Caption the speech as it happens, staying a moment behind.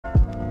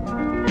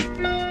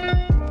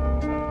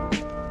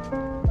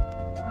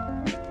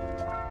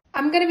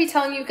I'm gonna be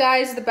telling you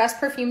guys the best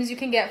perfumes you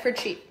can get for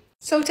cheap.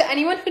 So to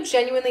anyone who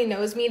genuinely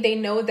knows me, they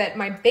know that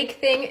my big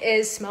thing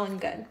is smelling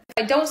good.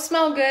 If I don't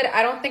smell good,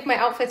 I don't think my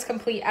outfit's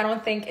complete. I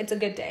don't think it's a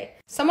good day.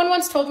 Someone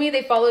once told me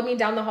they followed me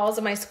down the halls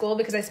of my school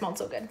because I smelled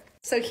so good.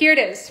 So here it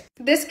is.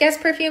 This Guess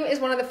perfume is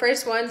one of the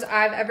first ones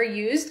I've ever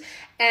used,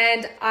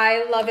 and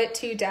I love it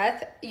to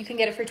death. You can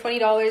get it for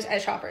 $20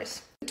 at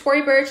Shoppers.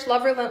 Tory Burch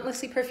Love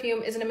Relentlessly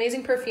perfume is an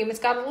amazing perfume. It's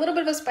got a little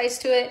bit of a spice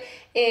to it.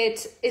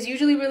 It is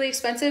usually really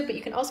expensive, but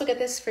you can also get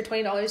this for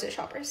 $20 at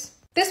Shoppers.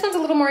 This one's a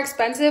little more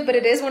expensive, but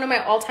it is one of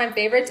my all-time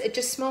favorites. It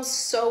just smells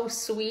so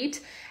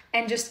sweet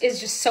and is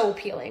just so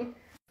appealing.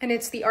 And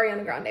it's the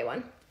Ariana Grande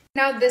one.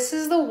 Now, this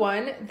is the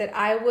one that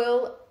I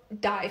will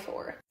die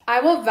for.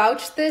 I will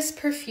vouch this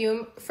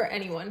perfume for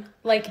anyone.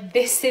 Like,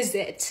 this is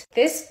it.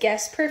 This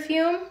Guess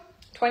perfume,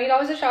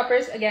 $20 at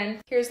Shoppers. Again,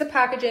 here's the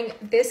packaging.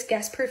 This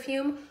Guess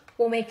perfume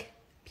will make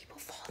people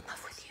fall in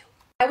love with you.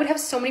 I would have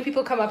so many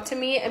people come up to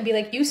me and be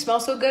like, you smell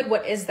so good.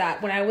 What is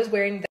that? When I was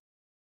wearing that.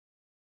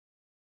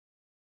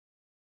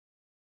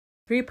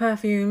 3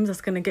 perfumes that's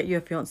gonna get you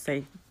a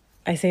fiance.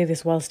 I say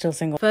this while still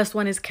single. First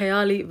one is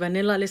Kayali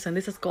Vanilla. Listen,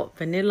 this has got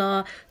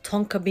vanilla,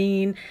 tonka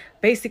bean.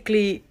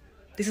 Basically,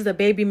 this is a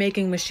baby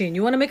making machine.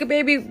 You want to make a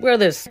baby? Wear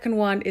this. Second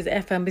one is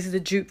FM. This is a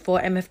dupe for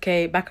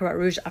MFK Baccarat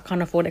Rouge. I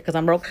can't afford it because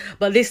I'm broke,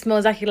 but this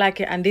smells exactly like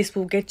it, and this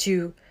will get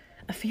you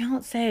a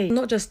fiance.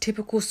 Not just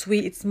typical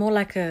sweet. It's more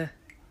like a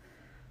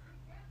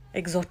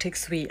exotic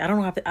sweet. I don't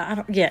know how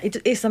to, yeah,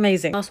 it's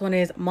amazing. Last one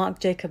is Marc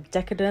Jacobs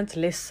Decadent.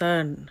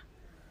 Listen.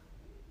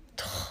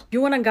 You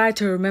want a guy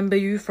to remember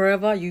you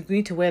forever, you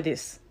need to wear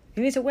this.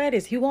 You need to wear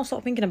this. He won't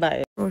stop thinking about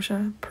it.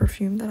 Roja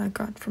perfume that I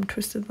got from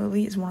Twisted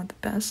Lily is one of the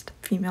best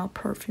female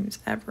perfumes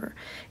ever.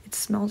 It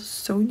smells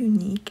so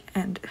unique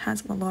and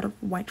has a lot of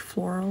white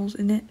florals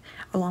in it,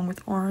 along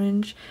with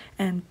orange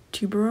and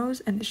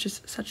tuberose, and it's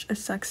just such a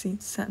sexy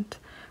scent.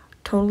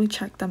 Totally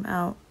check them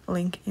out.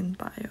 Link in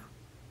bio.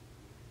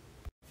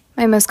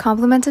 My most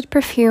complimented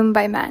perfume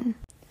by men.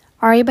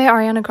 Ari by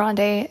Ariana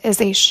Grande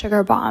is a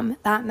sugar bomb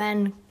that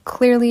men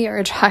clearly are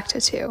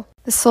attracted to.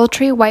 The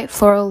sultry white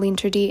floral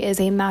L'Interdit is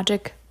a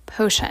magic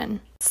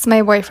potion. It's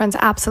my boyfriend's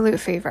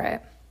absolute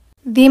favorite.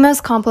 The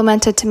most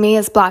complimented to me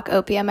is Black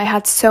Opium. I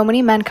had so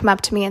many men come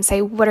up to me and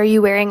say, what are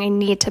you wearing? I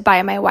need to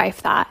buy my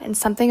wife that. And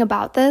something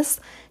about this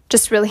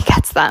just really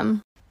gets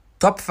them.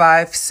 Top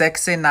 5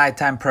 sexy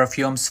nighttime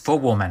perfumes for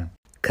women.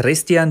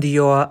 Christian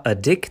Dior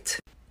Addict,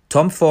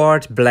 Tom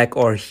Ford Black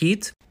or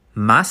Heat,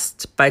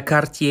 Must by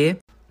Cartier,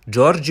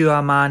 Giorgio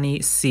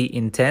Armani C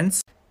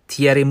Intense,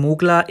 Thierry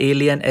Mugler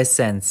Alien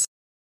Essence.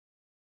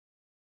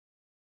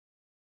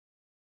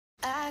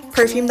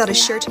 Perfume that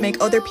is sure to make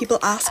other people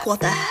ask what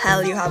the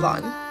hell you have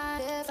on.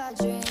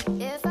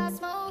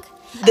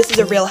 This is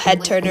a real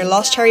head turner.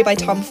 Lost Cherry by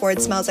Tom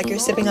Ford smells like you're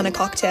sipping on a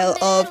cocktail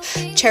of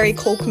cherry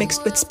coke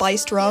mixed with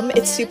spiced rum.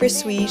 It's super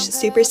sweet,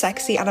 super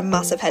sexy, and a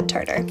massive head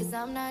turner.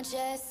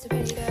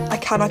 I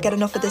cannot get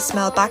enough of this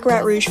smell.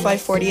 Baccarat Rouge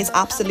 540 is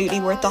absolutely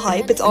worth the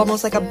hype. It's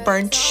almost like a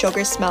burnt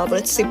sugar smell, but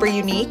it's super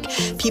unique.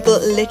 People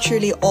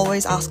literally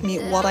always ask me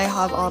what I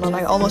have on, and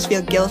I almost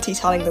feel guilty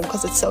telling them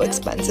because it's so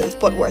expensive,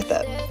 but worth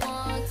it.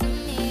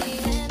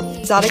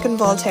 Zadig and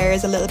Voltaire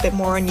is a little bit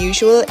more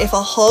unusual. If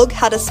a hug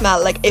had a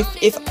smell, like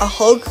if a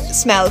hug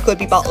smell could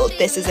be bottled,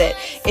 this is it.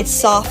 It's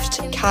soft,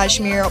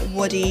 cashmere,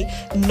 woody.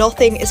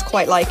 Nothing is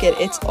quite like it.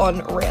 It's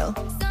unreal.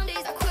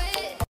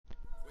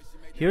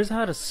 Here's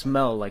how to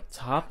smell like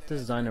top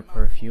designer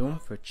perfume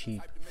for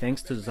cheap.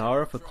 Thanks to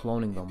Zara for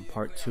cloning them,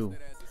 part 2.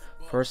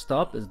 First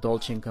up is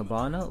Dolce &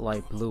 Gabbana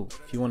Light Blue.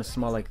 If you want to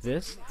smell like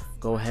this,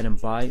 go ahead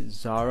and buy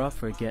Zara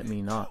Forget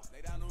Me Not.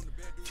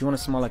 If you want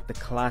to smell like the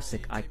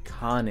classic,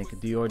 iconic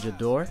Dior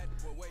J'adore,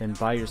 then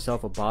buy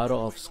yourself a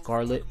bottle of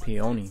Scarlet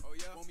Peony.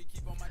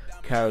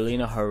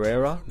 Carolina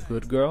Herrera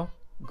Good Girl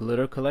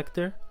Glitter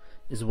Collector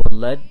is what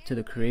led to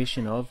the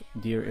creation of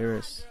Dear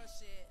Iris.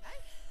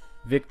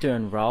 Victor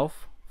and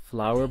Ralph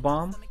Flower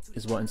Bomb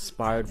is what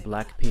inspired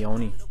Black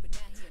Peony.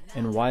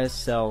 And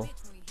YSL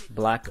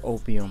Black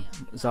Opium.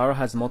 Zara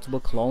has multiple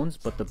clones,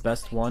 but the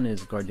best one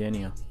is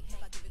Gardenia.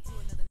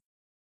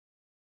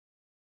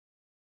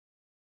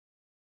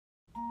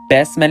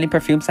 Best smelling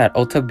perfumes at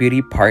Ulta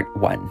Beauty Part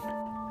 1.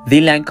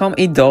 The Lancome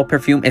Idole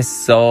perfume is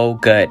so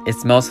good. It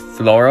smells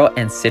floral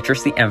and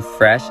citrusy and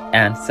fresh,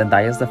 and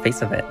Zendaya's the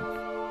face of it.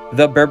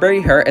 The Burberry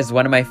Her is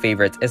one of my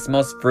favorites. It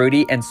smells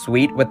fruity and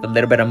sweet with a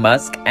little bit of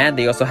musk, and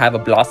they also have a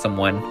blossom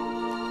one.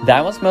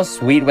 That one smells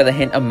sweet with a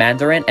hint of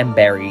mandarin and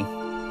berry.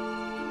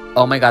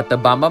 Oh my god, the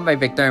Bomb Bomb by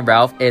Victor and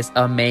Ralph is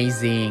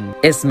amazing.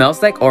 It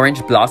smells like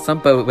orange blossom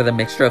but with a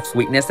mixture of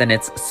sweetness, and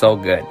it's so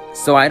good.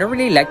 So I don't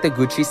really like the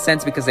Gucci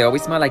scents because they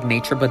always smell like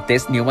nature, but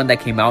this new one that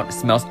came out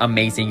smells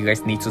amazing. You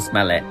guys need to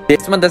smell it.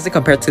 This one doesn't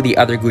compare to the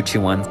other Gucci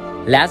ones.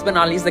 Last but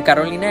not least, the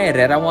Carolina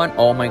Herrera one.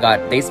 Oh my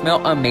god, they smell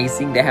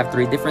amazing. They have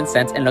 3 different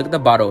scents, and look at the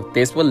bottle.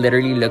 This will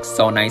literally look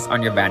so nice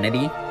on your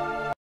vanity.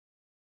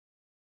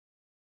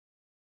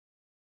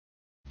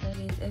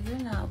 Ladies, if you're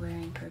not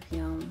wearing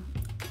perfume,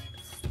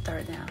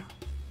 start now.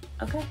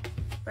 Okay?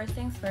 First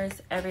things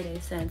first, everyday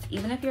scents.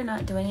 Even if you're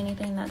not doing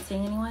anything, not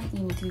seeing anyone,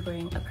 you need to be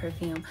wearing a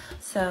perfume.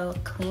 So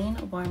clean,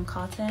 warm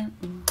cotton,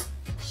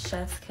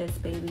 chef's kiss,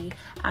 baby.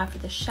 After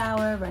the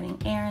shower,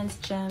 running errands,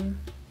 gym.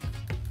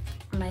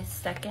 My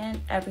second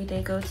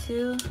everyday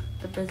go-to,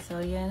 the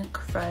Brazilian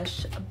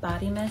Crush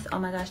Body Mist. Oh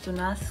my gosh, do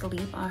not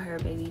sleep on her,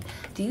 baby.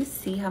 Do you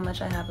see how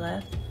much I have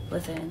left?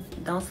 Listen,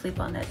 don't sleep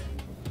on this.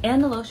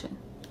 And the lotion.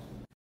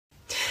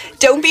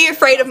 Don't be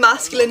afraid of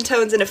masculine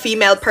tones in a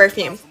female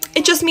perfume.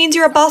 It just means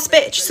you're a boss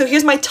bitch. So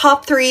here's my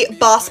top 3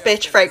 boss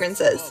bitch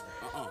fragrances.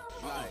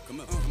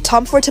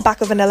 Tom Ford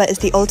Tobacco Vanilla is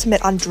the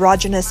ultimate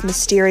androgynous,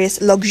 mysterious,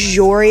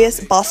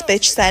 luxurious boss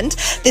bitch scent.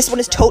 This one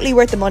is totally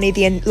worth the money.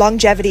 The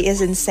longevity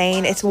is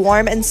insane. It's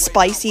warm and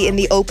spicy in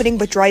the opening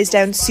but dries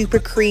down super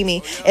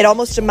creamy. It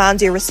almost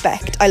demands your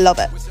respect. I love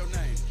it.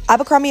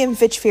 Abercrombie &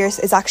 Fitch Fierce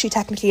is actually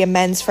technically a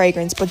men's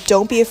fragrance, but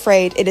don't be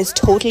afraid, it is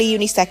totally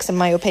unisex in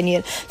my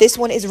opinion. This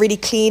one is really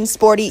clean,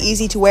 sporty,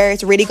 easy to wear.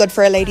 It's really good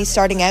for a lady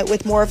starting out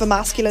with more of a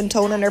masculine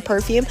tone in her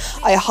perfume.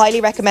 I highly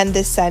recommend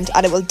this scent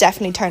and it will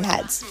definitely turn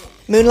heads.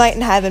 Moonlight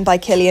in Heaven by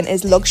Kilian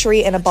is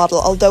luxury in a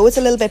bottle. Although it's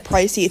a little bit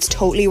pricey, it's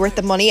totally worth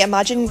the money.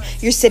 Imagine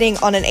you're sitting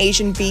on an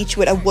Asian beach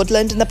with a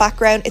woodland in the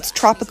background. It's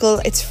tropical,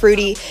 it's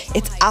fruity,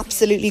 it's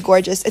absolutely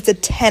gorgeous. It's a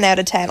 10 out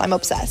of 10. I'm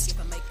obsessed.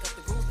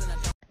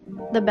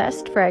 The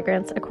best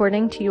fragrance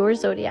according to your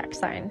zodiac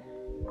sign.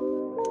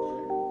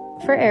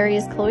 For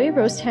Aries, Chloe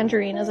Rose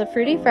Tangerine is a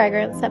fruity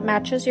fragrance that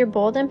matches your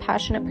bold and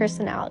passionate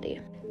personality.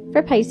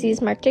 For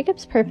Pisces, Marc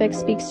Jacobs Perfect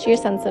speaks to your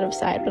sensitive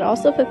side, but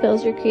also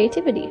fulfills your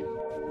creativity.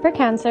 For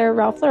Cancer,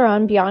 Ralph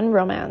Lauren Beyond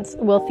Romance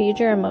will feed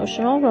your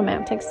emotional,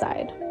 romantic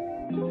side.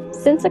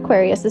 Since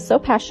Aquarius is so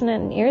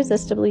passionate and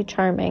irresistibly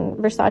charming,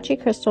 Versace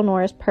Crystal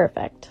Noir is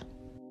perfect.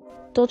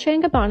 Dolce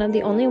 & Gabbana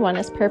The Only One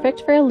is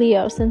perfect for a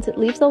Leo since it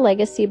leaves a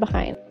legacy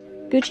behind.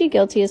 Gucci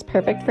Guilty is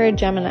perfect for a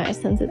Gemini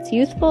since it's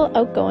youthful,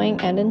 outgoing,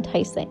 and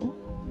enticing.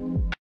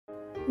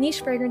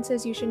 Niche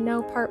fragrances you should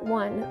know, part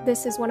 1.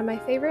 This is one of my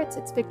favorites.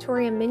 It's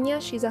Victoria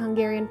Minya. She's a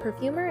Hungarian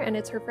perfumer and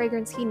it's her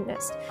fragrance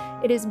Hedonist.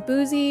 It is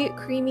boozy,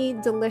 creamy,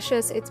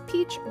 delicious. It's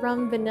peach,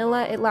 rum,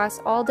 vanilla. It lasts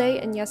all day,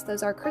 and yes,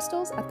 those are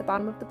crystals at the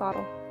bottom of the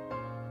bottle.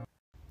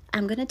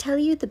 I'm gonna tell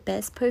you the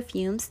best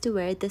perfumes to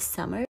wear this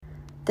summer.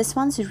 This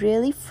one's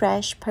really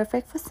fresh,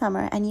 perfect for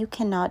summer, and you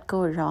cannot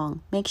go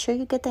wrong. Make sure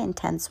you get the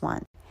intense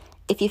one.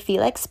 If you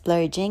feel like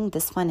splurging,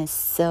 this one is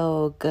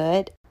so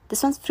good.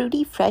 This one's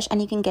fruity, fresh,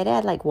 and you can get it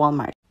at like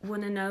Walmart.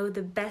 Want to know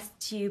the best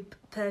dupe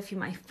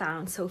perfume I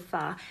found so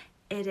far?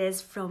 It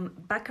is from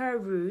Baccarat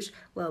Rouge.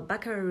 Well,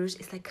 Baccarat Rouge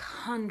is like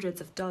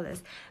hundreds of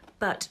dollars,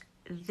 but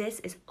this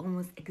is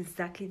almost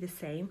exactly the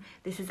same.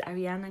 This is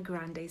Ariana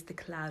Grande's The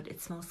Cloud. It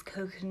smells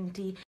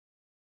coconutty.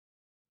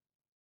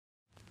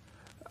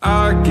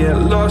 I get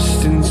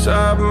lost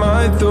inside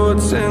my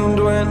thoughts, and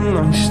when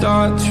I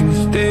start to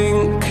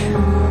think,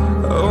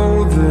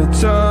 oh, the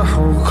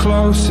Tahoe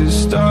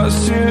closest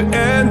starts to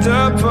end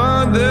up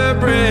on the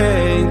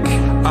brink.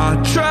 I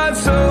tried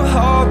so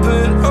hard,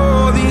 but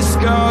all these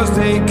scars,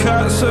 they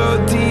cut so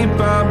deep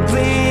I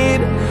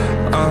bleed.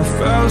 I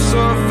fell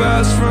so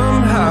fast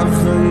from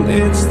heaven,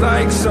 it's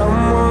like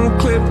someone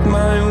clipped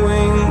my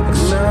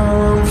wings.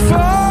 Now I'm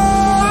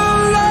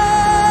falling,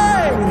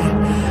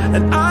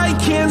 and I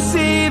can't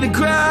see the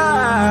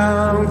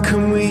ground.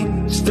 Can we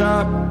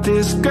stop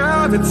this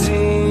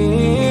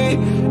gravity?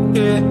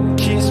 It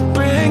keeps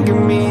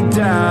bringing me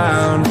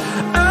down.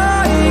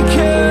 I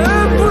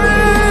can't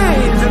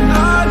breathe and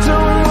I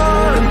don't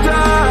wanna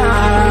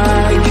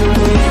die. Can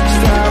we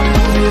stop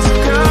this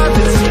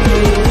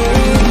gravity?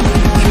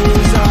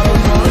 'Cause I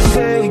don't wanna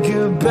say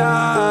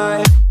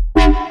goodbye.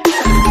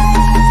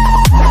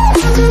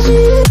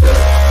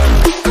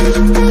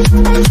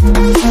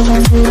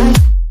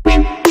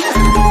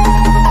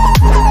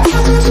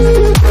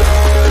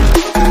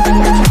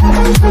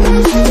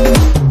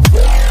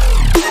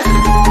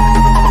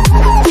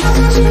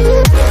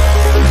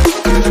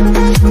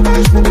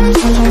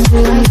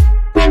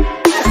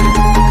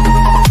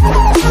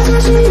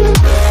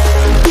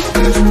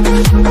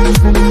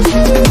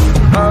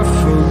 I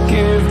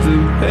forgive the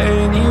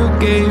pain you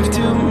gave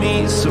to me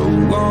so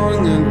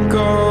long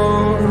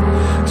ago.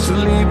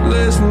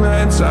 Sleepless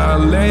nights I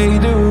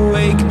laid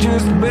awake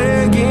just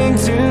begging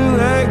to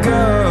let go.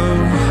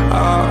 I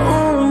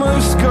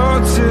almost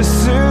got to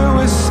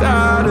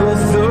suicidal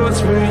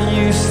thoughts, but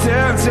you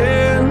stepped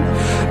in.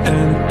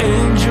 An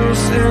angel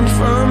sent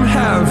from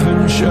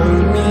heaven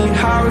showed me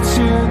how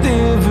to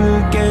live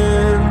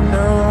again.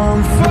 Now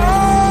I'm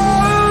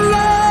falling,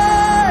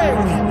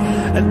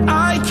 and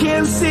I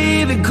can't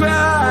see the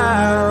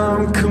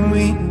ground. Can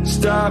we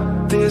stop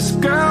this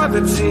ground?